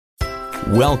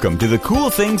Welcome to the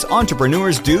Cool Things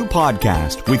Entrepreneurs Do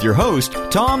podcast with your host,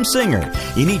 Tom Singer.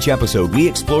 In each episode, we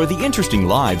explore the interesting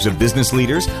lives of business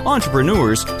leaders,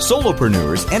 entrepreneurs,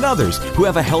 solopreneurs, and others who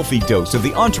have a healthy dose of the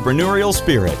entrepreneurial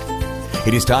spirit.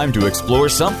 It is time to explore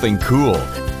something cool.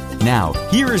 Now,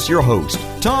 here is your host,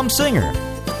 Tom Singer.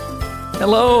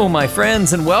 Hello, my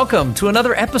friends, and welcome to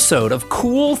another episode of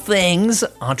Cool Things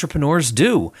Entrepreneurs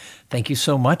Do. Thank you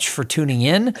so much for tuning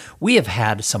in. We have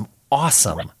had some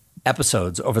awesome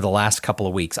episodes over the last couple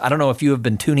of weeks. I don't know if you have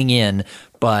been tuning in,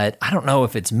 but I don't know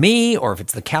if it's me or if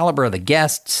it's the caliber of the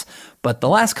guests, but the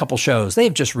last couple shows,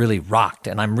 they've just really rocked.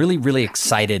 And I'm really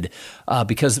excited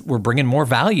because we're bringing more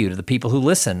value to the people who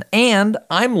listen. And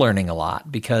I'm learning a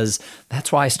lot because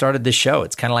that's why I started this show.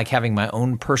 It's kind of like having my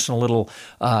own personal little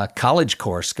college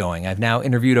course going. I've now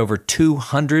interviewed over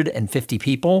 250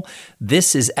 people.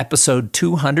 This is episode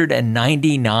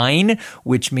 299,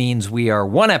 which means we are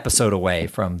one episode away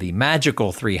from the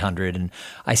magical 300. And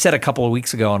I said a couple of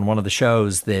weeks ago on one of the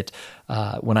shows that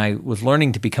when I was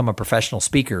learning to become a professional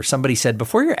speaker, somebody said,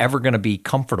 before you're ever going to be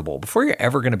comfortable, before you're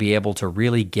ever going to be able to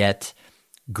really get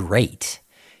great,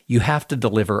 you have to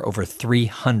deliver over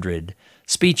 300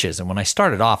 speeches. And when I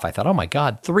started off, I thought, oh my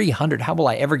God, 300, how will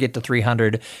I ever get to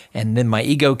 300? And then my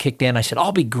ego kicked in. I said,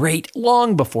 I'll be great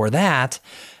long before that.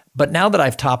 But now that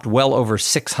I've topped well over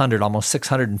 600, almost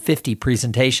 650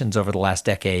 presentations over the last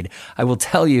decade, I will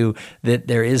tell you that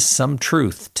there is some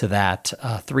truth to that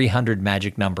 300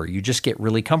 magic number. You just get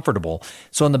really comfortable.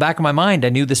 So in the back of my mind, I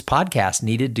knew this podcast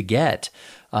needed to get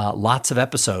lots of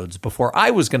episodes before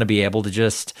I was going to be able to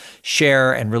just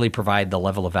share and really provide the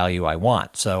level of value I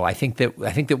want. So I think that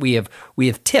we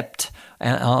have tipped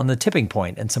on the tipping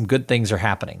point, and some good things are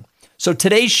happening. So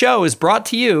today's show is brought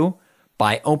to you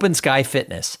by Open Sky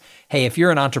Fitness. Hey, if you're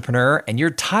an entrepreneur and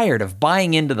you're tired of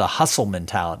buying into the hustle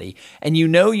mentality and you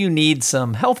know you need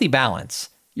some healthy balance,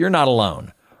 you're not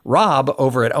alone. Rob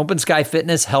over at Open Sky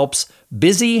Fitness helps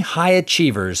busy high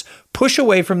achievers push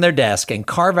away from their desk and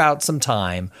carve out some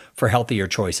time for healthier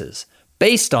choices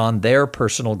based on their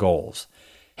personal goals.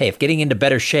 Hey, if getting into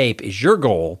better shape is your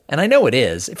goal, and I know it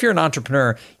is, if you're an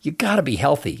entrepreneur, you gotta be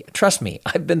healthy. Trust me,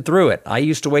 I've been through it. I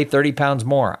used to weigh 30 pounds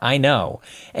more, I know.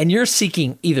 And you're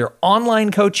seeking either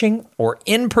online coaching or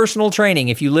in-personal training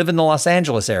if you live in the Los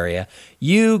Angeles area,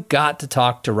 you got to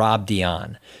talk to Rob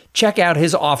Dion. Check out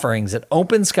his offerings at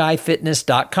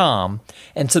OpenSkyFitness.com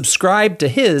and subscribe to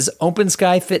his Open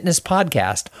Sky Fitness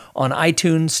podcast on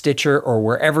iTunes, Stitcher, or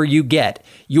wherever you get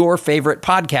your favorite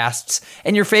podcasts.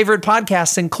 And your favorite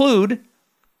podcasts include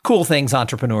Cool Things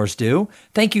Entrepreneurs Do.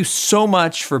 Thank you so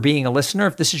much for being a listener.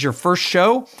 If this is your first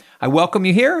show, I welcome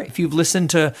you here. If you've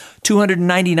listened to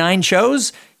 299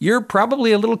 shows, you're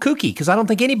probably a little kooky because I don't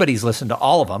think anybody's listened to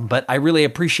all of them, but I really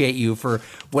appreciate you for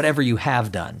whatever you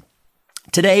have done.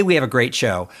 Today, we have a great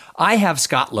show. I have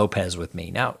Scott Lopez with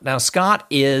me. Now Scott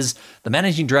is the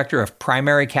managing director of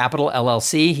Primary Capital,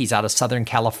 LLC. He's out of Southern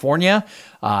California.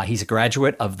 He's a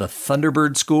graduate of the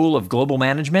Thunderbird School of Global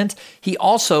Management. He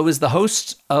also is the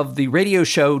host of the radio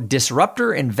show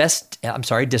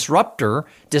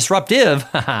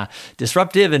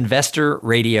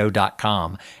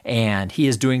DisruptiveInvestorRadio.com. And he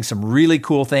is doing some really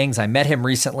cool things. I met him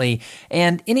recently.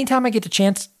 And anytime I get the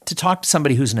chance to talk to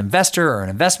somebody who's an investor or an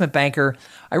investment banker,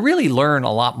 I really learn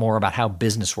a lot more about how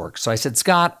business works. So I said,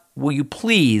 Scott, will you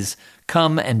please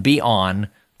come and be on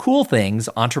Cool Things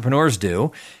Entrepreneurs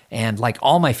Do? And like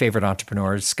all my favorite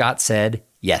entrepreneurs, Scott said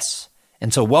yes.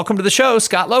 And so welcome to the show,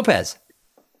 Scott Lopez.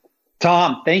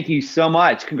 Tom, thank you so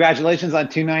much. Congratulations on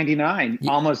 299,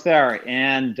 almost there.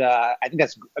 And I think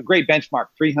that's a great benchmark,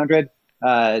 300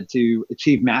 to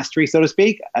achieve mastery, so to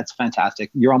speak. That's fantastic.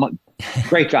 You're almost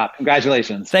great job.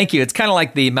 Congratulations. Thank you. It's kind of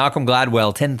like the Malcolm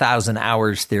Gladwell 10,000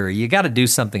 hours theory. You got to do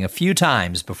something a few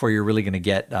times before you're really going to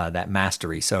get that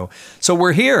mastery. So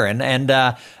we're here, and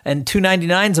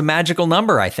 299 is a magical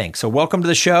number, I think. So welcome to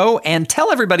the show, and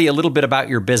tell everybody a little bit about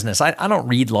your business. I don't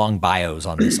read long bios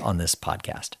on this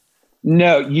podcast.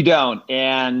 No, you don't.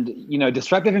 And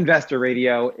Disruptive Investor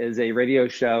Radio is a radio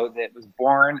show that was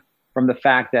born from the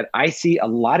fact that I see a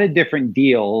lot of different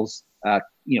deals,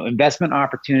 investment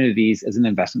opportunities as an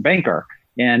investment banker.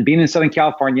 And being in Southern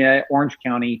California, Orange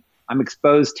County, I'm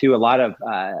exposed to a lot of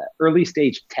early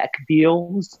stage tech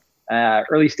deals,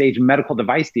 early stage medical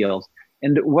device deals.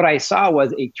 And what I saw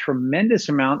was a tremendous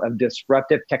amount of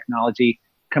disruptive technology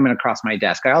coming across my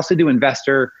desk. I also do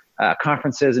investor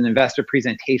conferences and investor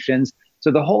presentations.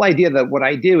 So the whole idea that what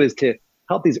I do is to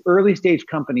help these early stage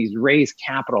companies raise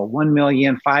capital, 1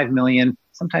 million, 5 million,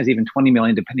 sometimes even 20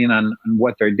 million, depending on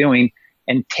what they're doing,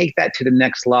 and take that to the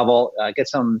next level, get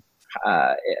some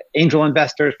angel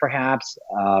investors perhaps,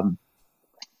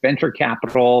 venture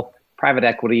capital, private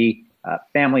equity,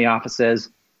 family offices,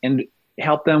 and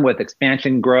help them with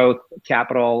expansion, growth,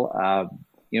 capital,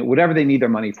 whatever they need their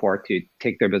money for to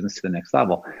take their business to the next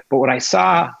level. But what I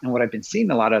saw and what I've been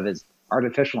seeing a lot of is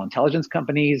artificial intelligence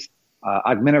companies,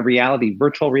 augmented reality,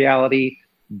 virtual reality,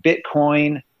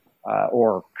 Bitcoin,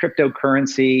 or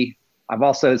cryptocurrency. I've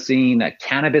also seen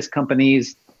cannabis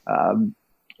companies,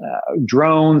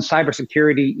 drones,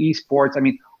 cybersecurity, esports. I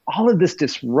mean, all of this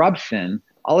disruption,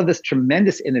 all of this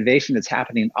tremendous innovation that's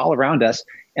happening all around us.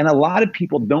 And a lot of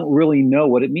people don't really know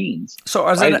what it means. So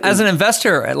as an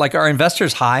investor, like, are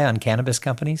investors high on cannabis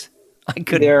companies? I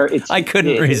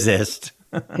couldn't resist.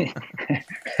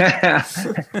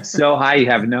 So high, you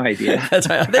have no idea. That's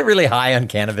right. They're really high on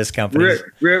cannabis companies.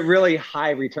 Really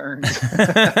high returns.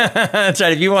 That's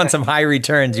right. If you want some high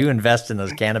returns, you invest in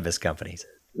those cannabis companies.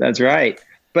 That's right.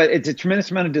 But it's a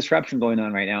tremendous amount of disruption going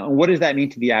on right now. And what does that mean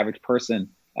to the average person?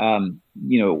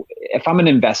 If I'm an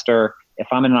investor, if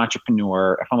I'm an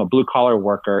entrepreneur, if I'm a blue collar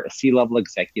worker, a C-level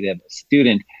executive, a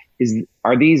student,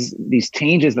 are these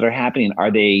changes that are happening, are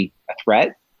they a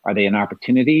threat? Are they an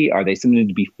opportunity? Are they something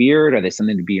to be feared? Are they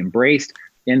something to be embraced?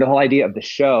 And the whole idea of the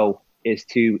show is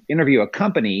to interview a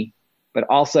company, but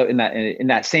also in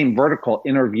that same vertical,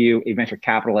 interview a venture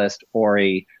capitalist or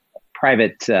a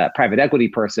private equity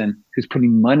person who's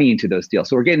putting money into those deals.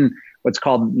 So we're getting what's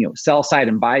called sell side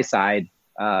and buy side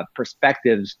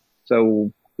perspectives,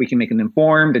 so we can make an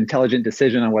informed, intelligent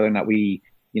decision on whether or not we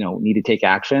need to take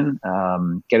action,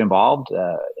 get involved,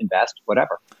 invest,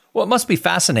 whatever. Well, it must be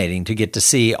fascinating to get to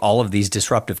see all of these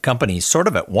disruptive companies sort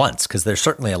of at once, because there's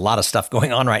certainly a lot of stuff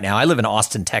going on right now. I live in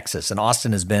Austin, Texas, and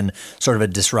Austin has been sort of a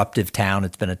disruptive town.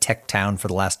 It's been a tech town for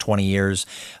the last 20 years,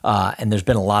 and there's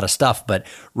been a lot of stuff. But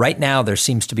right now, there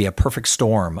seems to be a perfect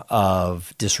storm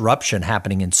of disruption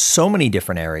happening in so many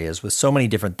different areas with so many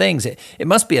different things. It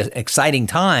must be an exciting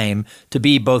time to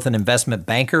be both an investment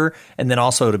banker and then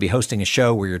also to be hosting a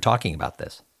show where you're talking about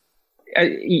this.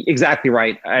 Exactly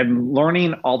right. I'm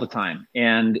learning all the time,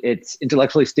 and it's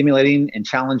intellectually stimulating and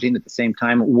challenging at the same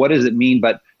time. What does it mean?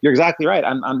 But you're exactly right.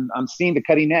 I'm seeing the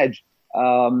cutting edge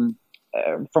from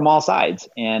all sides,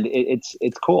 and it's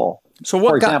cool. So,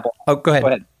 what? For example, go ahead. Go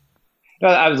ahead. No,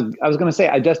 I was going to say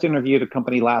I just interviewed a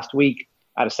company last week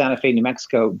out of Santa Fe, New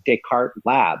Mexico, Descartes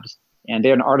Labs, and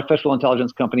they're an artificial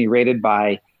intelligence company rated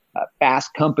by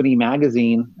Fast Company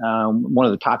magazine, one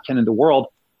of the top 10 in the world.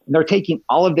 And they're taking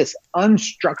all of this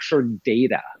unstructured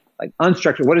data, like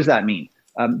unstructured. What does that mean?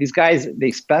 These guys, they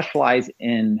specialize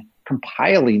in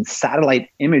compiling satellite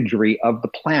imagery of the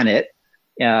planet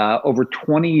over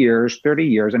 20 years, 30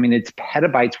 years. I mean, it's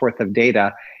petabytes worth of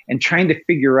data, and trying to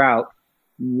figure out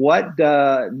what,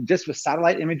 just with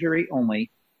satellite imagery only,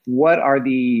 what are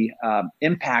the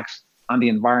impacts on the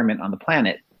environment on the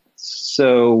planet?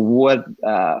 So what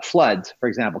floods, for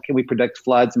example, can we predict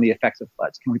floods and the effects of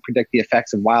floods? Can we predict the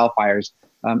effects of wildfires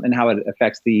and how it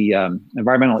affects the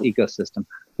environmental ecosystem?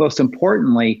 Most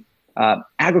importantly,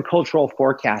 agricultural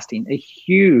forecasting, a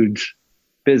huge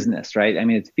business, right? I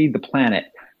mean, it's Feed the Planet,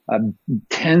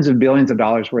 tens of billions of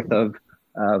dollars worth of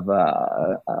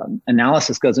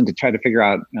analysis goes into try to figure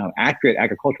out accurate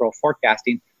agricultural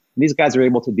forecasting. And these guys are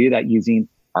able to do that using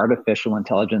artificial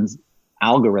intelligence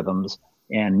algorithms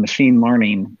and machine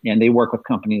learning, and they work with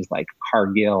companies like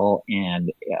Cargill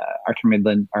and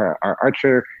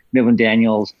Archer Midland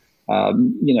Daniels,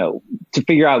 to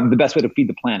figure out the best way to feed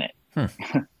the planet,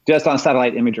 just on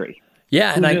satellite imagery.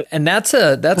 Yeah, and that's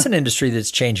an industry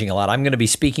that's changing a lot. I'm going to be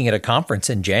speaking at a conference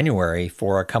in January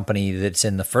for a company that's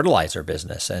in the fertilizer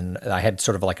business, and I had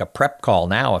sort of like a prep call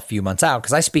now a few months out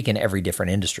because I speak in every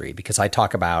different industry because I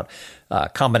talk about a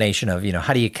combination of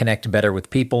how do you connect better with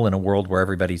people in a world where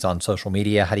everybody's on social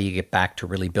media, how do you get back to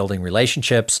really building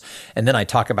relationships, and then I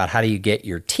talk about how do you get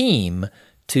your team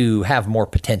to have more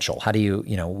potential. How do you,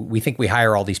 we think we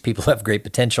hire all these people who have great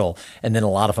potential, and then a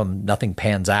lot of them, nothing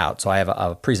pans out. So I have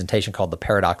a presentation called The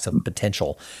Paradox of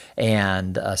Potential.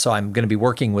 And so I'm going to be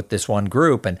working with this one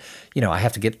group, and, I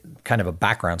have to get kind of a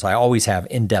background. So I always have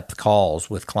in-depth calls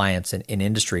with clients in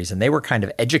industries, and they were kind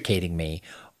of educating me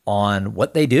on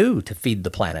what they do to feed the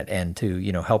planet and to,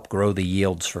 help grow the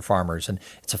yields for farmers. And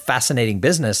it's a fascinating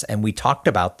business. And we talked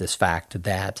about this fact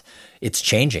that it's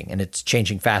changing, and it's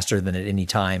changing faster than at any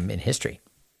time in history.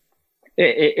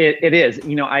 It is.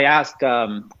 I asked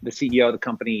the CEO of the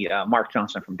company, Mark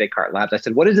Johnson from Descartes Labs, I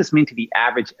said, what does this mean to the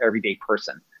average everyday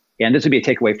person? And this would be a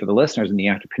takeaway for the listeners and the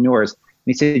entrepreneurs. And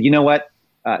he said, you know what?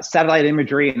 Satellite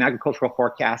imagery and agricultural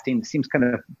forecasting seems kind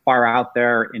of far out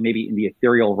there and maybe in the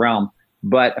ethereal realm.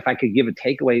 But if I could give a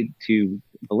takeaway to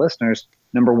the listeners,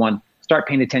 number one, start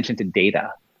paying attention to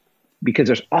data. because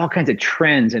there's all kinds of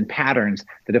trends and patterns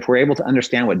that if we're able to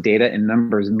understand what data and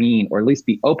numbers mean, or at least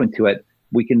be open to it,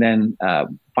 we can then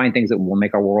find things that will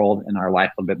make our world and our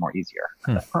life a little bit more easier.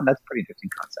 That's a pretty interesting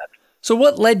concept. So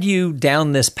what led you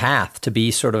down this path to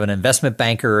be sort of an investment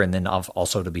banker and then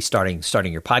also to be starting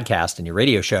your podcast and your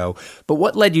radio show? But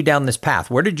what led you down this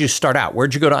path? Where did you start out? Where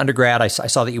did you go to undergrad? I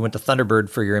saw that you went to Thunderbird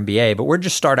for your MBA, but where did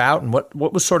you start out, and what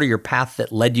was sort of your path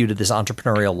that led you to this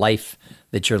entrepreneurial life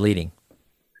that you're leading?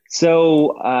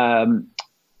 So I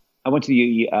went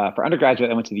to for undergraduate,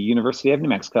 I went to the University of New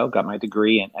Mexico, got my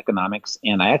degree in economics,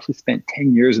 and I actually spent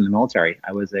 10 years in the military.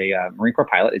 I was a Marine Corps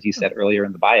pilot, as you said earlier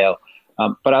in the bio.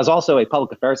 But I was also a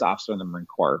public affairs officer in the Marine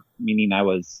Corps, meaning I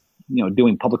was,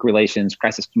 doing public relations,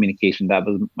 crisis communication. That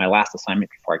was my last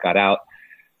assignment before I got out.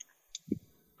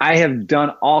 I have done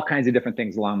all kinds of different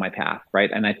things along my path, right?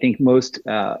 And I think most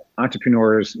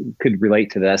entrepreneurs could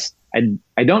relate to this.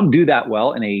 I don't do that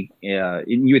well you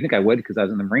would think I would because I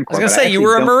was in the Marine Corps. I was going to say, you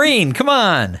were a Marine. Come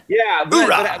on. Yeah,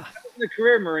 but I was a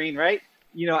career Marine, right?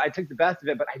 I took the best of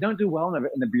it, but I don't do well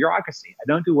in the bureaucracy. I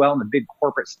don't do well in the big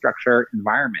corporate structure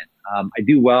environment. I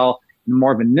do well in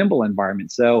more of a nimble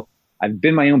environment. So I've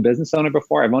been my own business owner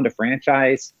before. I've owned a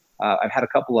franchise. I've had a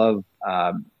couple of,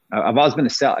 I've always been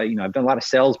I've done a lot of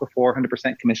sales before,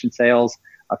 100% commission sales,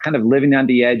 kind of living on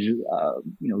the edge,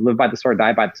 live by the sword,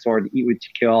 die by the sword, eat what you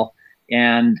kill.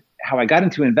 And how I got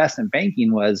into investment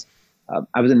banking was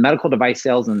I was in medical device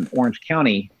sales in Orange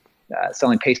County,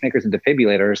 selling pacemakers and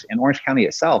defibrillators. And Orange County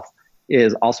itself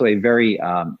is also a very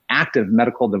active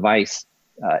medical device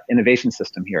innovation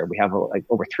system here. We have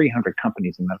over 300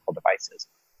 companies in medical devices.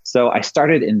 So I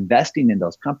started investing in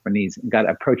those companies and got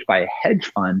approached by a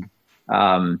hedge fund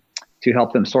to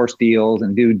help them source deals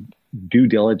and do due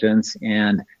diligence.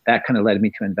 And that kind of led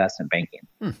me to investment banking.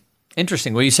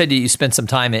 Interesting. Well, you said you spent some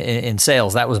time in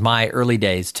sales. That was my early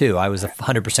days too. I was a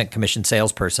 100% commission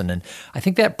salesperson. And I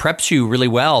think that preps you really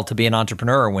well to be an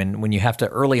entrepreneur when you have to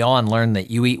early on learn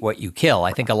that you eat what you kill.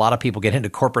 I think a lot of people get into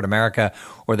corporate America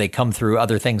or they come through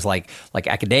other things like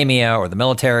academia or the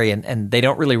military, and they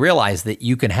don't really realize that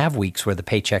you can have weeks where the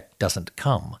paycheck doesn't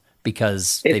come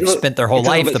because they've spent their whole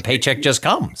life, the paycheck just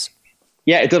comes.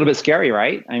 Yeah, it's a little bit scary,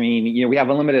 right? I mean, we have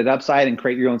unlimited upside and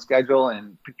create your own schedule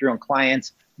and pick your own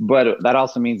clients. But that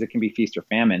also means it can be feast or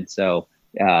famine. So,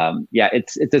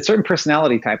 it's a certain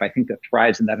personality type, I think, that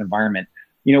thrives in that environment.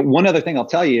 One other thing I'll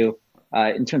tell you,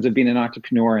 in terms of being an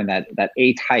entrepreneur and that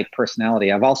A-type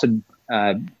personality, I've also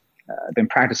been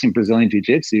practicing Brazilian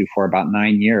Jiu-Jitsu for about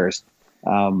 9 years.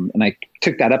 And I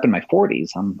took that up in my 40s.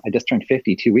 I just turned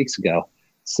 50 2 weeks ago.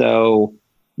 So,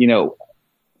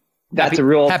 that's a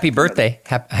real... Happy birthday.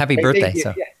 Happy birthday.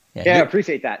 Yeah, I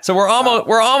appreciate that. So we're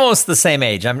almost the same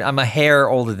age. I'm a hair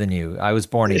older than you. I was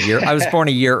born a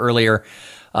year earlier.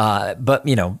 But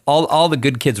all the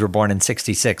good kids were born in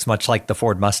 66, much like the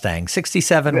Ford Mustang.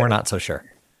 67, we're not so sure.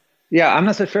 Yeah, I'm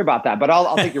not so sure about that, but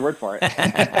I'll take your word for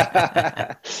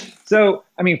it. So,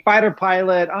 fighter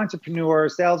pilot, entrepreneur,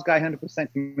 sales guy,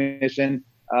 100% commission,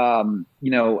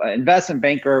 investment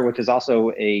banker, which is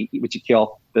also a eat what you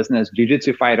kill business,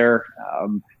 jiu-jitsu fighter,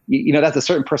 that's a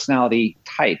certain personality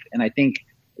type. And I think,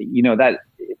 that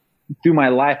through my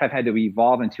life, I've had to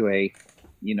evolve into a,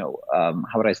 how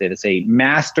would I say this, a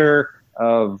master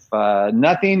of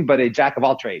nothing, but a jack of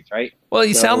all trades, right? Well,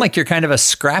 you sound like you're kind of a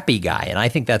scrappy guy. And I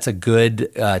think that's a good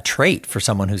trait for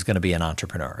someone who's going to be an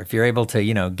entrepreneur. If you're able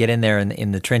to, get in there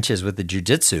in the trenches with the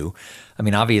jiu-jitsu,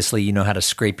 obviously you know how to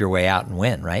scrape your way out and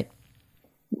win, right?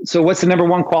 So what's the number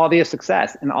one quality of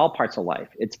success in all parts of life?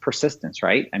 It's persistence,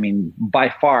 right?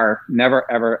 By far, never,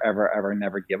 ever, ever, ever,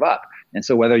 never give up. And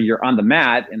so whether you're on the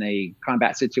mat in a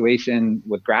combat situation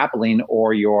with grappling,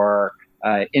 or you're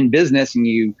in business and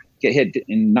you get hit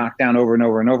and knocked down over and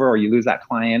over and over, or you lose that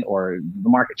client, or the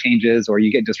market changes, or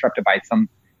you get disrupted by some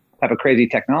type of crazy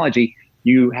technology,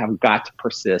 you have got to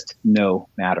persist no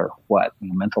matter what.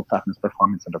 Mental toughness,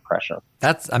 performance under pressure.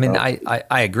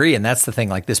 I agree. And that's the thing,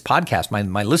 like this podcast,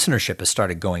 my listenership has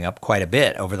started going up quite a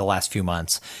bit over the last few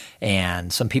months.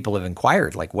 And some people have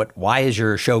inquired, why is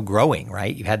your show growing,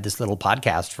 right? You've had this little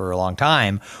podcast for a long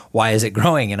time. Why is it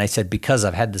growing? And I said, because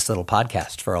I've had this little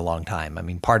podcast for a long time.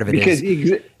 Part of it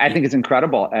is... I think it's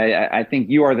incredible. I think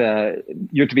you're to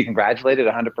be congratulated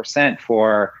 100%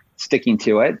 for sticking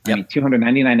to it. Yep.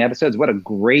 299 episodes. What a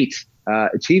great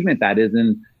achievement that is.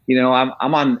 And,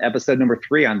 I'm on episode number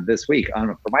 3 on this week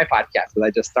for my podcast because I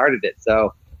just started it.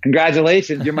 So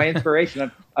congratulations. You're my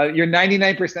inspiration. You're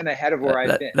 99% ahead of where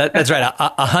I've been. That's right.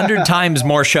 100 times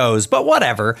more shows, but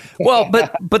whatever. Well,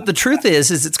 but the truth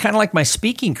is it's kind of like my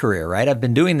speaking career, right? I've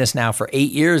been doing this now for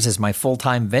 8 years as my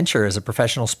full-time venture as a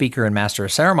professional speaker and master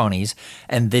of ceremonies.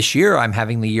 And this year I'm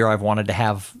having the year I've wanted to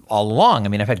have all along. I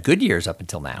mean, I've had good years up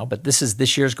until now, but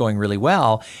this year's going really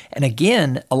well. And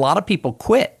again, a lot of people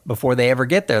quit before they ever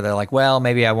get there. They're like, well,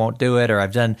 maybe I won't do it. Or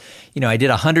I've done, I did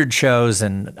 100 shows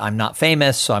and I'm not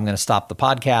famous, so I'm going to stop the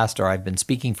podcast. Or I've been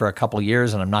speaking for a couple of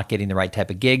years and I'm not getting the right type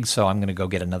of gigs, so I'm going to go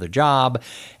get another job.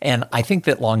 And I think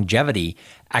that longevity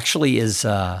actually is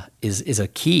a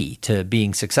key to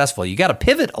being successful. You got to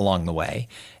pivot along the way,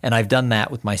 and I've done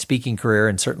that with my speaking career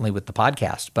and certainly with the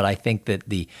podcast. But I think that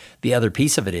the other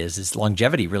piece of it is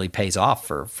longevity really pays off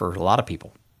for a lot of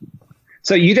people.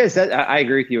 So you just said, I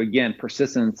agree with you again,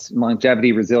 persistence,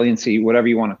 longevity, resiliency, whatever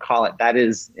you want to call it. That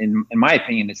is, in my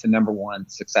opinion, it's the number one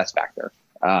success factor.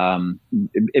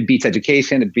 It beats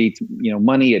education, it beats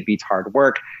money, it beats hard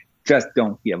work. Just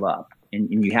don't give up, and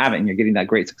you have it, and you're getting that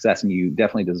great success, and you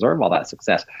definitely deserve all that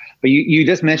success. But you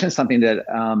just mentioned something that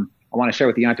I want to share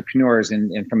with the entrepreneurs,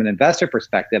 and from an investor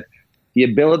perspective, the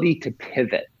ability to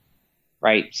pivot,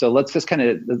 right? So let's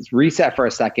reset for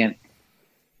a second.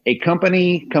 A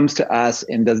company comes to us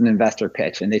and does an investor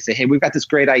pitch, and they say, hey, we've got this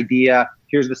great idea.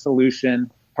 Here's the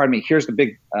solution. Here's the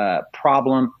big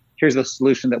problem. Here's the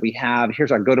solution that we have.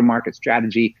 Here's our go-to-market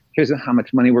strategy. Here's how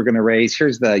much money we're going to raise.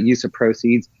 Here's the use of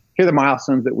proceeds. Here are the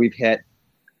milestones that we've hit.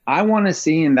 I want to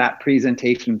see in that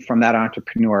presentation from that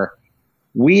entrepreneur,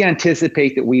 we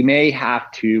anticipate that we may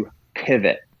have to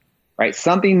pivot, right?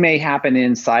 Something may happen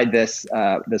inside this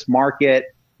market,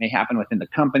 may happen within the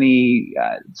company,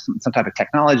 some type of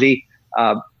technology.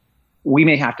 We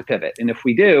may have to pivot. And if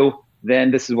we do,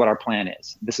 then this is what our plan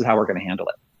is. This is how we're going to handle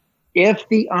it. If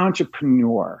the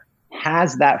entrepreneur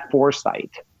has that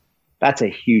foresight, that's a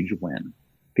huge win.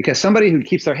 Because somebody who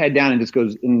keeps their head down and just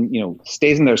goes in,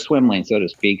 stays in their swim lane, so to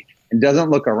speak, and doesn't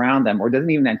look around them or doesn't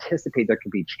even anticipate there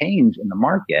could be change in the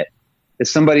market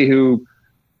is somebody who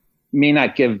may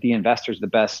not give the investors the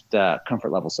best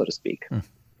comfort level, so to speak.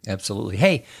 Absolutely.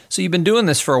 Hey, so you've been doing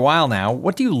this for a while now.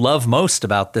 What do you love most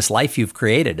about this life you've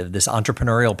created, of this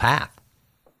entrepreneurial path?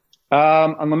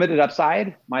 Unlimited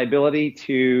upside, my ability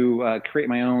to create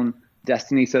my own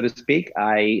destiny, so to speak.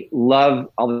 I love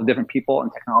all the different people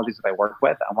and technologies that I work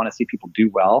with. I want to see people do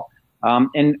well.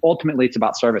 And ultimately, it's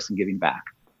about service and giving back,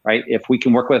 right? If we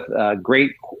can work with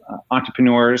great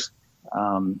entrepreneurs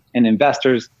and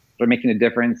investors that are making a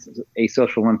difference, a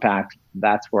social impact,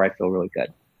 that's where I feel really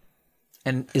good.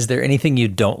 And is there anything you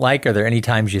don't like? Are there any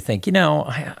times you think,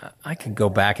 I could go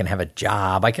back and have a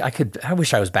job? I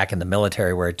wish I was back in the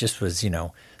military where it just was,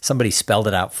 somebody spelled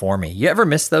it out for me. You ever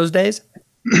miss those days?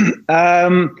 You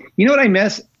know what I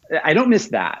miss? I don't miss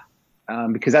that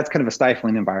because that's kind of a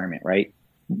stifling environment, right?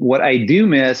 What I do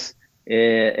miss,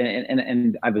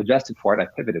 and I've adjusted for it,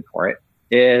 I've pivoted for it,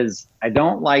 is I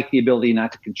don't like the ability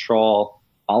not to control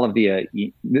all of the,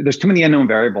 there's too many unknown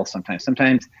variables sometimes.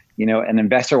 Sometimes, an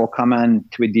investor will come on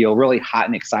to a deal really hot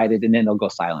and excited, and then they'll go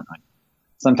silent on you.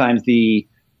 Sometimes the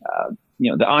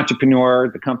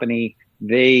entrepreneur, the company,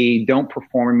 they don't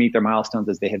perform and meet their milestones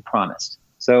as they had promised.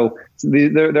 So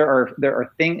there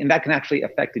are things, and that can actually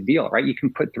affect a deal, right? You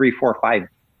can put 3, 4, 5,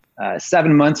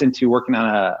 7 months into working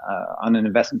on an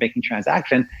investment banking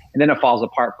transaction, and then it falls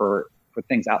apart for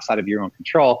things outside of your own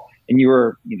control, and you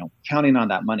were counting on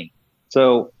that money.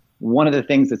 So one of the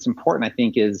things that's important, I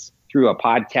think, is through a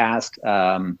podcast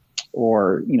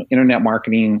or internet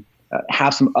marketing,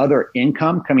 have some other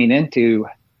income coming in to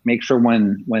make sure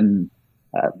when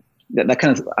that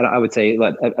kind of, I would say,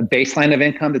 a baseline of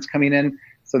income that's coming in,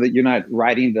 so that you're not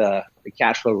riding the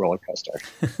cash flow roller coaster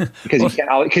because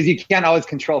you can't always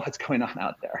control what's going on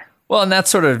out there. Well, and that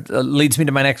sort of leads me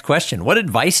to my next question. What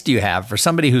advice do you have for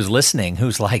somebody who's listening,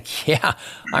 who's like, yeah,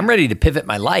 I'm ready to pivot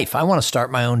my life. I want to start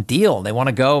my own deal. They want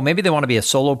to go, maybe they want to be a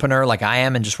solopreneur like I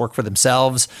am and just work for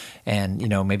themselves. And,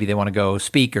 maybe they want to go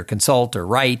speak or consult or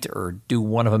write or do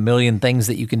one of a million things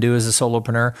that you can do as a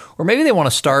solopreneur. Or maybe they want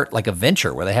to start like a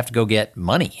venture where they have to go get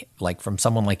money, like from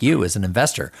someone like you as an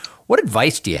investor. What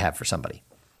advice do you have for somebody?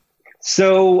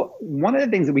 So one of the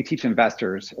things that we teach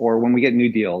investors, or when we get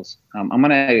new deals, I'm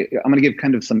gonna give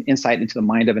kind of some insight into the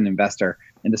mind of an investor,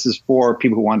 and this is for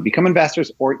people who want to become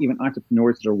investors or even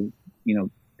entrepreneurs that are going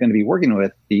to be working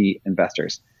with the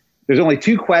investors. There's only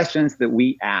 2 questions that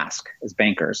we ask as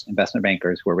bankers, investment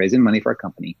bankers who are raising money for a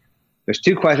company. There's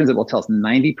 2 questions that will tell us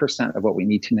 90% of what we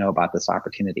need to know about this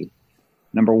opportunity.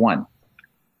 Number 1,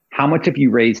 how much have you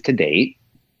raised to date?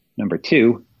 Number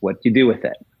 2, what do you do with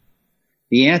it?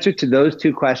 The answer to those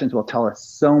 2 questions will tell us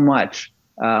so much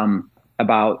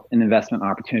about an investment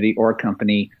opportunity or a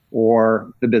company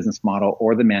or the business model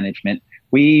or the management.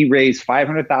 We raised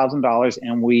 $500,000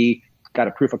 and we got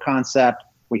a proof of concept.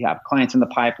 We have clients in the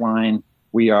pipeline.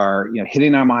 We are,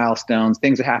 hitting our milestones.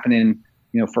 Things are happening,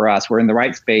 for us. We're in the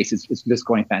right space. It's just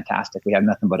going fantastic. We have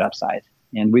nothing but upside.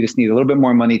 And we just need a little bit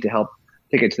more money to help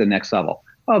take it to the next level.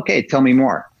 Okay, tell me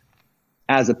more.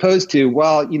 As opposed to,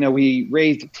 we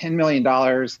raised $10 million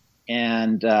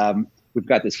and we've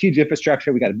got this huge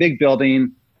infrastructure. We got a big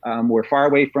building. We're far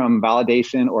away from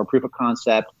validation or proof of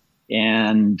concept.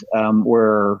 And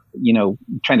we're,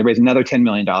 trying to raise another $10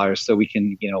 million so we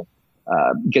can,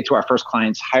 get to our first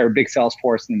clients, hire a big sales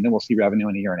force, and then we'll see revenue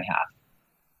in a year and a half.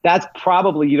 That's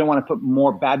probably, you don't want to put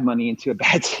more bad money into a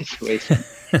bad situation.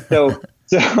 So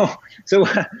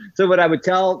what I would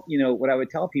tell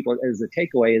people as a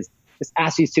takeaway is just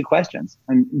ask these two questions.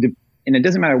 And it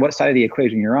doesn't matter what side of the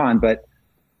equation you're on, but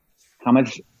how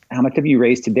much have you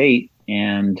raised to date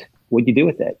and what'd you do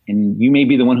with it? And you may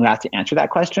be the one who has to answer that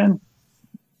question.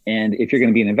 And if you're going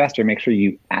to be an investor, make sure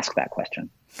you ask that question.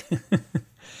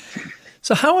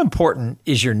 So how important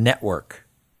is your network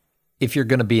if you're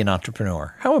going to be an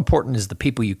entrepreneur? How important is the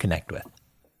people you connect with?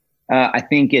 I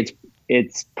think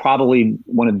it's probably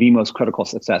one of the most critical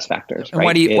success factors. And right?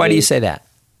 Why do you say that?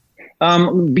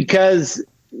 Because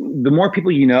the more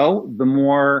people you know, the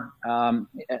more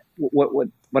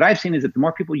what I've seen is that the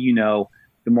more people you know,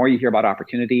 the more you hear about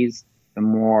opportunities, the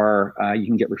more you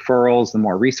can get referrals, the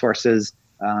more resources.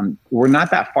 We're not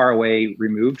that far away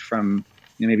removed from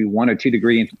maybe one or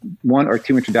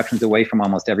two introductions away from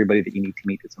almost everybody that you need to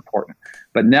meet that's important.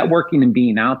 But networking and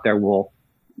being out there will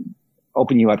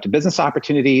open you up to business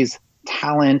opportunities,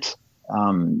 talent,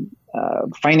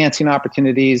 financing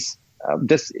opportunities.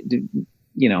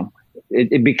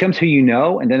 It becomes who you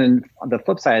know, and then on the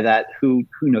flip side of that, who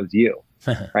knows you,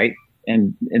 right?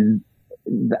 And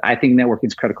I think networking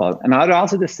is critical. And I'd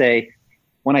also just say,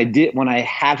 when I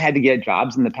have had to get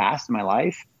jobs in the past in my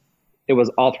life, it was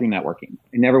all through networking.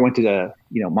 I never went to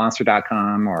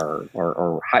monster.com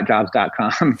or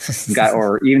hotjobs.com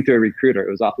or even through a recruiter.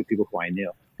 It was all through people who I knew.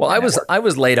 Well, I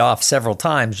was laid off several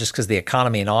times just because the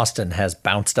economy in Austin has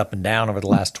bounced up and down over the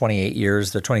last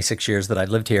 26 years that I've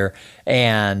lived here.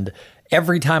 And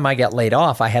every time I got laid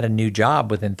off, I had a new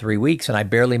job within 3 weeks and I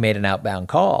barely made an outbound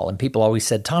call. And people always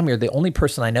said, Tom, you're the only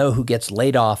person I know who gets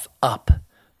laid off up.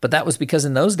 But that was because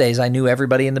in those days, I knew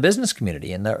everybody in the business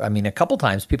community. And a couple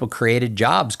times people created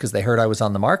jobs because they heard I was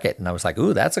on the market. And I was like,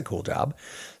 ooh, that's a cool job.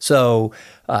 So,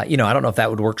 I don't know if that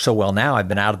would work so well now. I've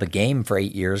been out of the game for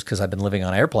 8 years because I've been living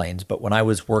on airplanes. But when I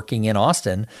was working in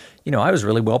Austin, I was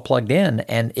really well plugged in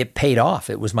and it paid off.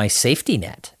 It was my safety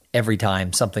net every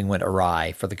time something went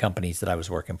awry for the companies that I was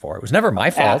working for. It was never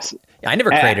my fault. I never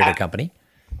created a company.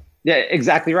 Yeah,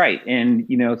 exactly right. And,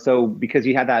 so because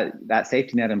you had that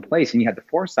safety net in place and you had the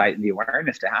foresight and the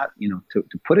awareness to have,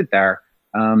 to put it there,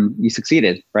 you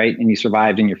succeeded, right? And you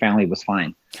survived and your family was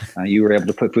fine. You were able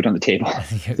to put food on the table,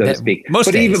 so to speak.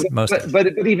 But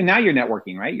even now you're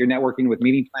networking, right? You're networking with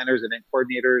meeting planners, event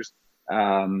coordinators,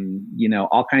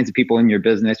 all kinds of people in your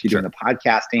business. You're doing the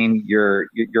podcasting. You're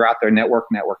out there, network.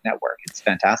 It's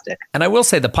fantastic. And I will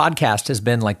say the podcast has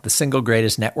been like the single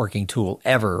greatest networking tool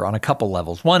ever on a couple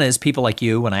levels. One is people like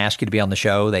you, when I ask you to be on the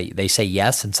show, they say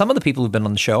yes. And some of the people who've been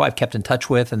on the show, I've kept in touch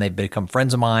with and they've become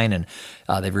friends of mine and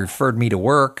they've referred me to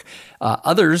work.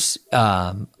 Others,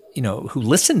 who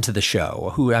listen to the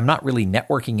show, who I'm not really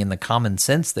networking in the common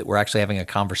sense that we're actually having a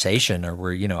conversation or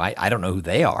we're, I don't know who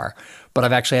they are, but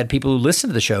I've actually had people who listen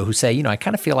to the show who say, I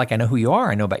kind of feel like I know who you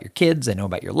are. I know about your kids. I know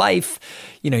about your life.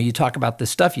 You talk about this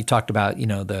stuff. You've talked about,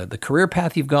 the career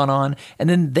path you've gone on, and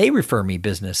then they refer me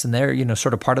business and they're,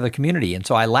 sort of part of the community. And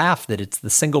so I laugh that it's the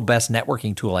single best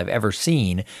networking tool I've ever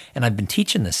seen. And I've been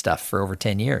teaching this stuff for over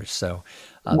 10 years. So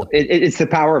it's the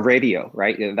power of radio,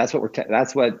 right? That's what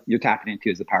that's what you're tapping into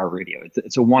is the power of radio.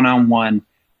 It's a one-on-one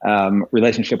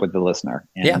relationship with the listener,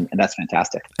 and that's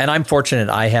fantastic. And I'm fortunate.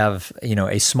 I have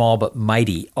a small but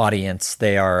mighty audience.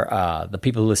 They are the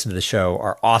people who listen to the show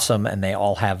are awesome, and they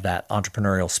all have that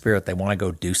entrepreneurial spirit. They want to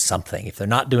go do something. If they're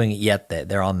not doing it yet,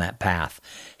 they're on that path.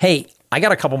 Hey, I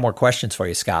got a couple more questions for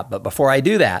you, Scott. But before I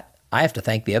do that, I have to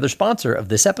thank the other sponsor of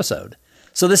this episode.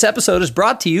 So this episode is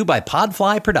brought to you by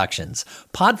Podfly Productions.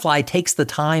 Podfly takes the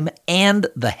time and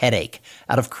the headache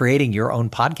out of creating your own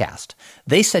podcast.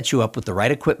 They set you up with the right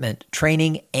equipment,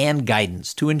 training, and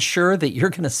guidance to ensure that you're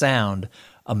going to sound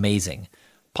amazing.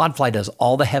 Podfly does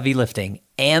all the heavy lifting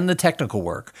and the technical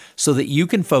work so that you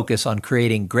can focus on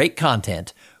creating great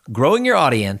content, growing your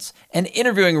audience, and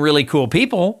interviewing really cool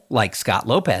people like Scott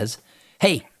Lopez.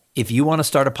 Hey, if you want to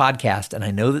start a podcast, and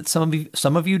I know that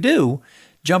some of you do,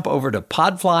 jump over to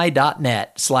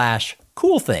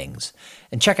podfly.net/coolthings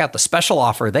and check out the special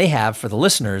offer they have for the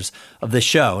listeners of this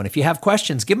show. And if you have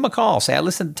questions, give them a call. Say, I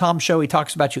listened to Tom's show. He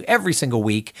talks about you every single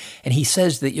week, and he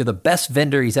says that you're the best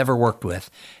vendor he's ever worked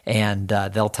with. And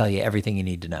they'll tell you everything you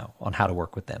need to know on how to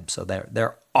work with them. So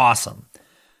they're awesome.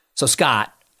 So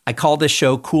Scott, I call this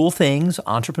show Cool Things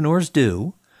Entrepreneurs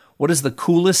Do. What is the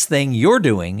coolest thing you're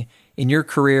doing in your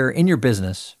career, in your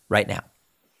business right now?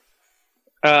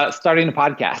 Starting a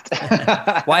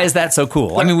podcast. Why is that so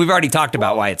cool? I mean, we've already talked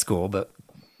about why it's cool, but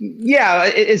yeah,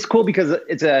 it's cool because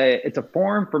it's a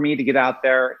forum for me to get out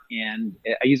there, and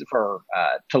I use it for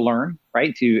to learn,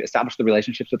 right? To establish the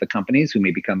relationships with the companies who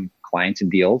may become clients and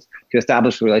deals, to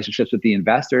establish the relationships with the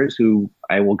investors who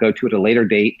I will go to at a later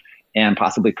date and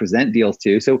possibly present deals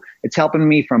to. So it's helping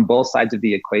me from both sides of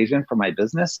the equation for my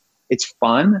business. It's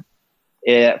fun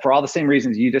for all the same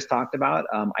reasons you just talked about.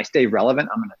 I stay relevant.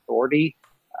 I'm an authority.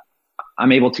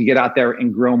 I'm able to get out there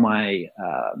and grow my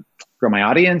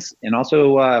audience, and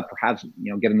also perhaps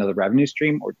get another revenue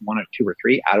stream, or one or two or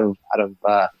three out of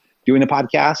doing a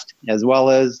podcast, as well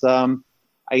as I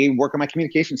work on my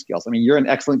communication skills. I mean, you're an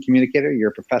excellent communicator.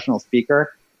 You're a professional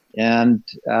speaker, and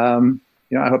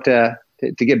I hope to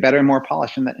get better and more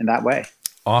polished in that way.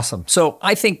 Awesome. So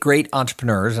I think great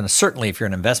entrepreneurs, and certainly if you're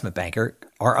an investment banker,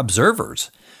 are observers.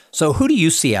 So who do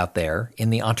you see out there in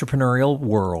the entrepreneurial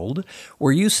world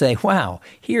where you say, wow,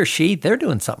 he or she, they're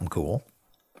doing something cool?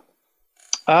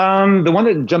 The one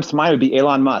that jumps to mind would be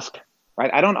Elon Musk,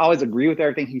 right? I don't always agree with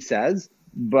everything he says,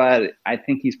 but I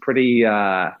think he's pretty,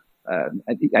 I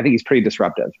think he's pretty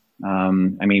disruptive. I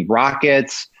mean,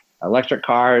 rockets, electric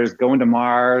cars, going to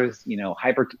Mars,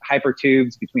 hyper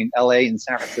tubes between LA and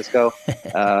San Francisco.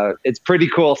 It's pretty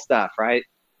cool stuff, right?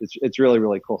 It's really,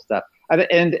 really cool stuff.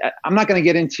 And I'm not going to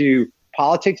get into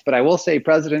politics, but I will say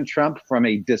President Trump, from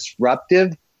a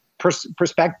disruptive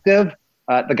perspective,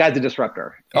 the guy's a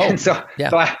disruptor. Oh, and so yeah.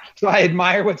 So I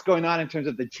admire what's going on in terms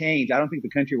of the change. I don't think the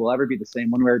country will ever be the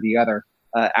same one way or the other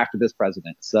after this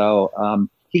president. So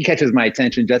he catches my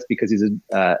attention just because he's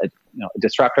a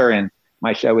disruptor, and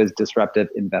my show is Disruptive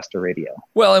Investor Radio.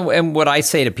 Well, and what I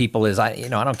say to people is, I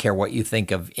don't care what you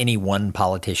think of any one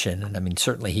politician. And I mean,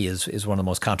 certainly he is one of the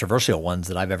most controversial ones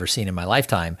that I've ever seen in my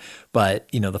lifetime. But,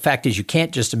 the fact is, you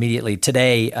can't just immediately.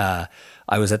 Today,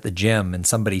 I was at the gym and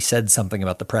somebody said something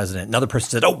about the president. Another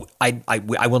person said, oh, I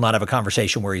will not have a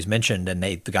conversation where he's mentioned. And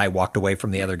the guy walked away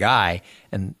from the other guy.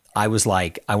 And I was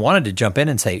like, I wanted to jump in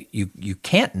and say, you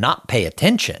can't not pay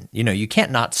attention. You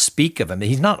can't not speak of him.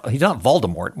 He's not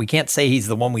Voldemort. We can't say he's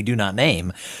the one we do not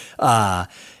name.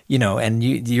 And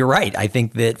you're right. I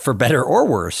think that for better or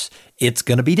worse, it's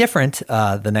going to be different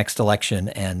the next election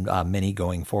and many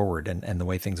going forward, and the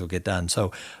way things will get done.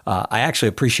 So I actually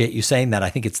appreciate you saying that. I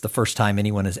think it's the first time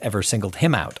anyone has ever singled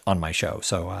him out on my show.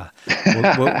 So I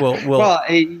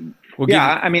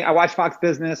mean, I watch Fox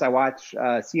Business, I watch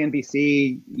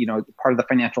CNBC, part of the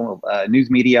financial news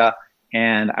media,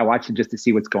 and I watch it just to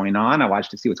see what's going on. I watch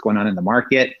to see what's going on in the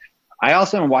market. I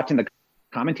also am watching the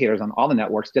commentators on all the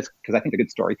networks just because I think they're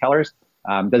good storytellers.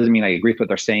 Doesn't mean I agree with what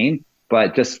they're saying,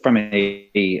 but just from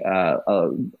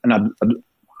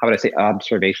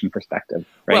observation perspective,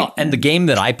 right? Well, and the game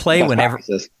that I play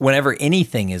whenever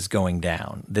anything is going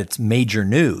down that's major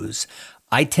news,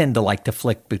 I tend to like to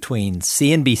flick between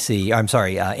MSNBC,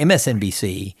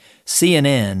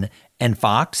 CNN, and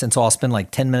Fox. And so I'll spend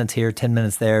like 10 minutes here, 10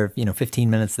 minutes there, 15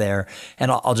 minutes there,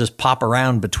 and I'll just pop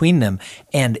around between them.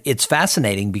 And it's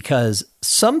fascinating because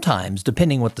sometimes,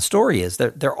 depending what the story is,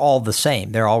 they're all the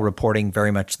same. They're all reporting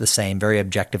very much the same, very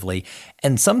objectively.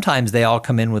 And sometimes they all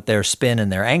come in with their spin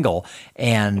and their angle.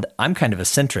 And I'm kind of a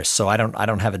centrist, so I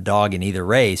don't have a dog in either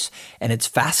race. And it's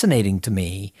fascinating to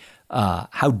me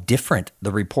how different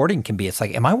the reporting can be. It's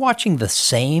like, am I watching the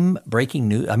same breaking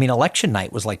news? I mean, election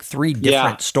night was like 3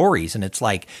 different stories, and it's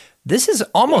like, this is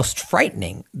almost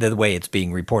frightening the way it's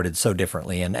being reported so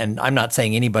differently. And I'm not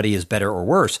saying anybody is better or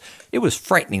worse. It was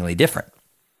frighteningly different.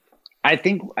 I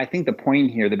think the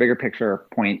point here, the bigger picture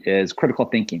point, is critical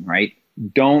thinking, right?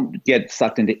 Don't get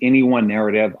sucked into any one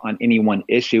narrative on any one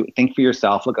issue. Think for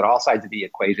yourself. Look at all sides of the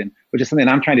equation, which is something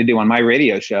I'm trying to do on my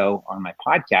radio show, on my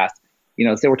podcast.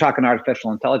 Say we're talking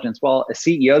artificial intelligence. Well, a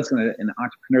CEO is an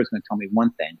entrepreneur is going to tell me one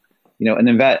thing,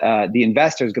 the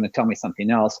investor is going to tell me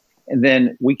something else. And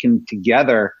then we can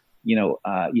together, you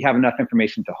have enough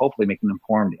information to hopefully make an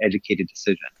informed, educated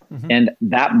decision. Mm-hmm. And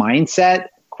that mindset,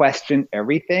 question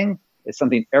everything, is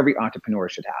something every entrepreneur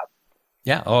should have.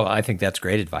 Yeah. Oh, I think that's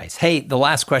great advice. Hey, the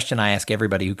last question I ask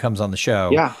everybody who comes on the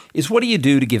show is, what do you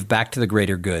do to give back to the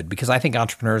greater good? Because I think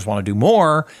entrepreneurs want to do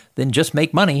more than just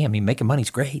make money. I mean, making money's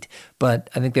great,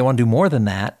 but I think they want to do more than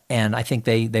that. And I think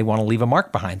they want to leave a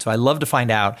mark behind. So I love to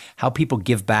find out how people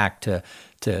give back to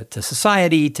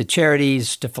society, to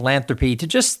charities, to philanthropy, to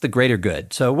just the greater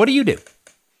good. So what do you do?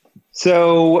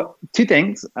 So 2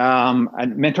 things.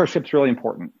 Mentorship is really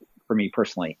important for me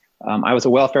personally. I was a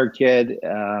welfare kid.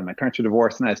 My parents were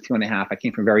divorced when I was 2.5. I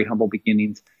came from very humble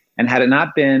beginnings. And had it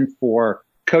not been for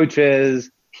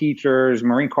coaches, teachers,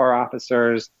 Marine Corps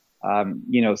officers,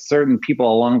 certain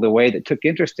people along the way that took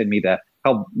interest in me to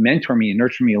help mentor me and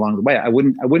nurture me along the way, I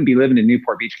wouldn't be living in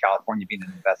Newport Beach, California, being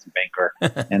an investment banker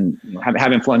and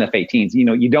having flown F-18s.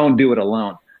 You don't do it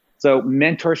alone. So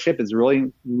mentorship is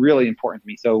really, really important to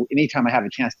me. So anytime I have a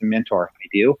chance to mentor, I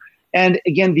do. And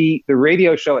again, the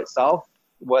radio show itself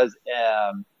was,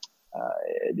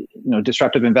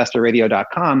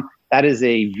 disruptiveinvestorradio.com. That is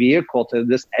a vehicle to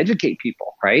just educate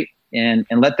people, right? And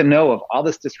let them know of all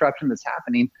this disruption that's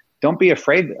happening. Don't be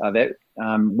afraid of it.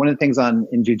 One of the things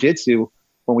in jiu-jitsu,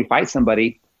 when we fight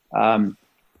somebody,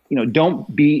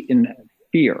 don't be in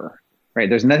fear, right?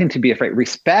 There's nothing to be afraid.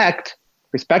 Respect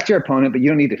your opponent, but you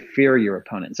don't need to fear your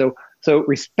opponent. So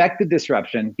respect the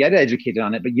disruption, get educated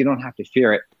on it, but you don't have to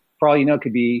fear it. For all you know, it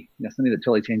could be something that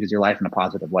totally changes your life in a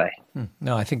positive way.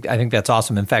 No, I think that's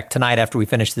awesome. In fact, tonight after we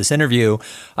finish this interview,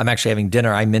 I'm actually having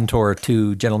dinner. I mentor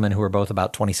 2 gentlemen who are both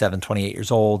about 27, 28 years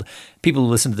old. People who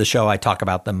listen to the show, I talk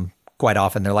about them quite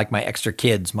often. They're like my extra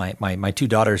kids. My 2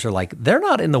 daughters are like, they're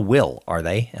not in the will, are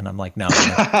they? And I'm like, no.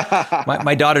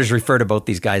 My daughters refer to both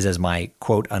these guys as my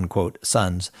quote unquote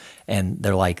sons. And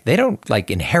they're like, they don't like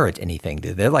inherit anything, do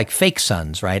they? They're like fake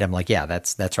sons, right? I'm like, yeah,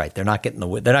 that's right. They're not getting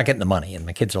the money. And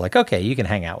my kids are like, okay, you can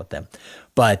hang out with them.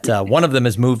 But one of them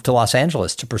has moved to Los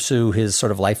Angeles to pursue his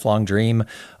sort of lifelong dream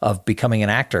of becoming an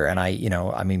actor.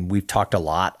 And we've talked a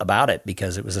lot about it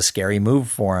because it was a scary move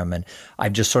for him. And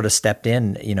I've just sort of stepped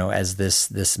in, as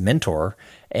this mentor.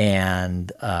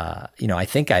 And, I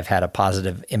think I've had a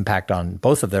positive impact on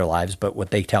both of their lives. But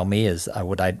what they tell me is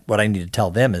what I need to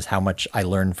tell them is how much I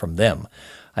learned from them.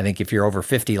 I think if you're over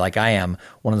 50 like I am,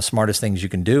 one of the smartest things you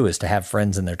can do is to have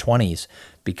friends in their 20s,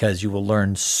 because you will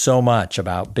learn so much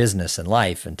about business and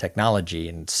life and technology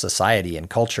and society and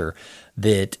culture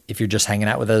that if you're just hanging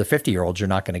out with other 50-year-olds, you're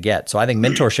not going to get. So I think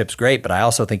mentorship's great, but I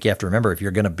also think you have to remember, if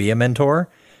you're going to be a mentor,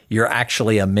 you're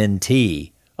actually a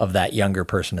mentee of that younger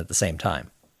person at the same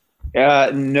time.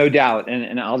 No doubt.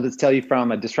 And I'll just tell you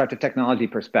from a disruptive technology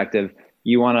perspective,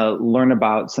 you want to learn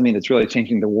about something that's really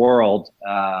changing the world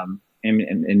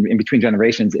in between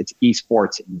generations. It's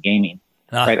esports and gaming,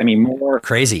 right? I mean, more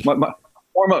crazy. More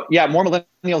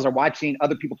millennials are watching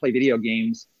other people play video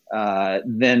games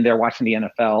than they're watching the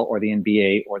NFL or the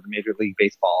NBA or the Major League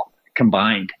Baseball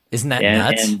combined. Isn't that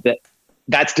nuts? And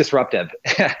that's disruptive.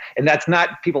 And that's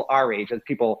not people our age, it's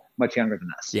people much younger than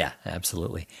us. Yeah,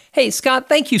 absolutely. Hey, Scott,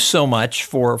 thank you so much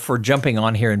for jumping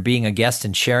on here and being a guest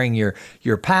and sharing your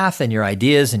path and your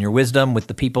ideas and your wisdom with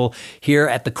the people here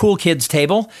at the Cool Kids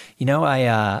table.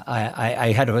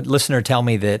 I had a listener tell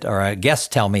me that, or a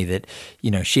guest tell me that,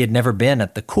 she had never been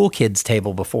at the Cool Kids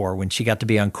table before. When she got to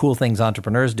be on Cool Things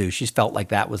Entrepreneurs Do, she felt like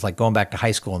that was like going back to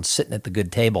high school and sitting at the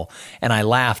good table. And I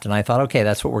laughed and I thought, okay,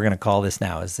 that's what we're going to call this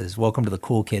now, is welcome to the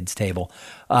Cool Kids table.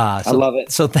 I love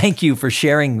it. So thank you for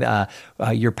sharing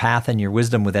your path and your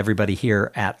wisdom with everybody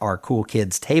here at our Cool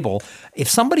Kids table. If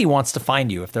somebody wants to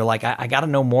find you, if they're like, I got to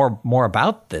know more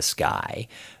about this guy,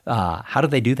 how do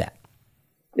they do that?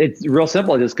 It's real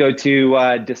simple. Just go to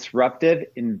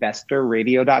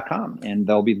disruptiveinvestorradio.com and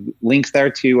there'll be links there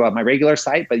to my regular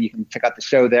site, but you can check out the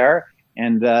show there.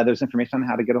 And there's information on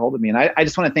how to get a hold of me. And I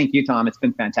just want to thank you, Tom. It's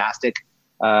been fantastic.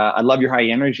 I love your high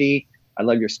energy. I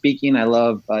love your speaking. I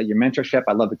love your mentorship.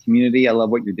 I love the community. I love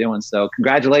what you're doing. So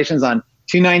congratulations on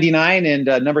 299, and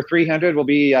number 300 will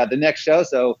be the next show.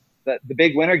 So the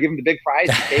big winner, give him the big prize,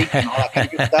 the cake, and all that kind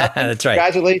of good stuff. That's right.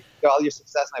 Congratulations to all your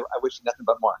success, and I wish you nothing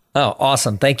but more. Oh,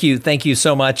 awesome. Thank you. Thank you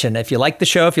so much. And if you like the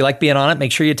show, if you like being on it,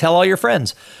 make sure you tell all your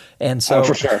friends. And so,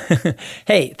 for sure.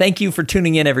 Hey, thank you for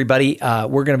tuning in, everybody.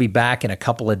 We're going to be back in a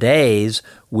couple of days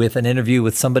with an interview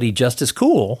with somebody just as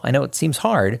cool. I know it seems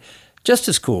hard, just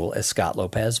as cool as Scott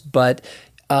Lopez. But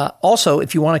also,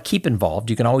 if you want to keep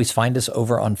involved, you can always find us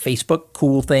over on Facebook,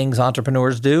 Cool Things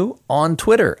Entrepreneurs Do, on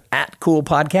Twitter, @Cool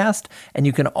Podcast. And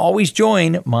you can always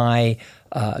join my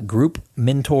group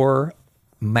mentor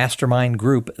mastermind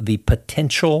group, the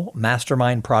Potential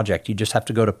Mastermind Project. You just have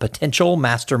to go to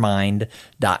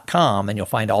potentialmastermind.com and you'll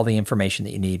find all the information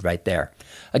that you need right there.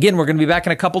 Again, we're going to be back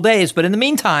in a couple days, but in the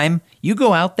meantime, you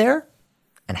go out there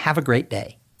and have a great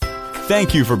day.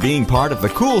 Thank you for being part of the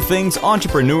Cool Things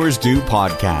Entrepreneurs Do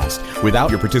podcast. Without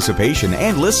your participation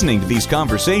and listening to these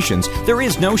conversations, there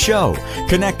is no show.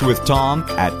 Connect with Tom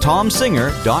at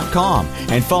tomsinger.com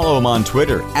and follow him on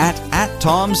Twitter at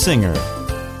 @TomSinger.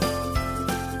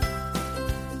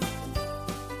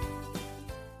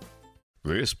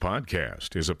 This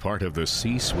podcast is a part of the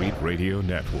C-Suite Radio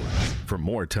Network. For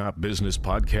more top business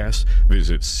podcasts,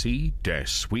 visit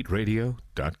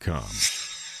c-suiteradio.com.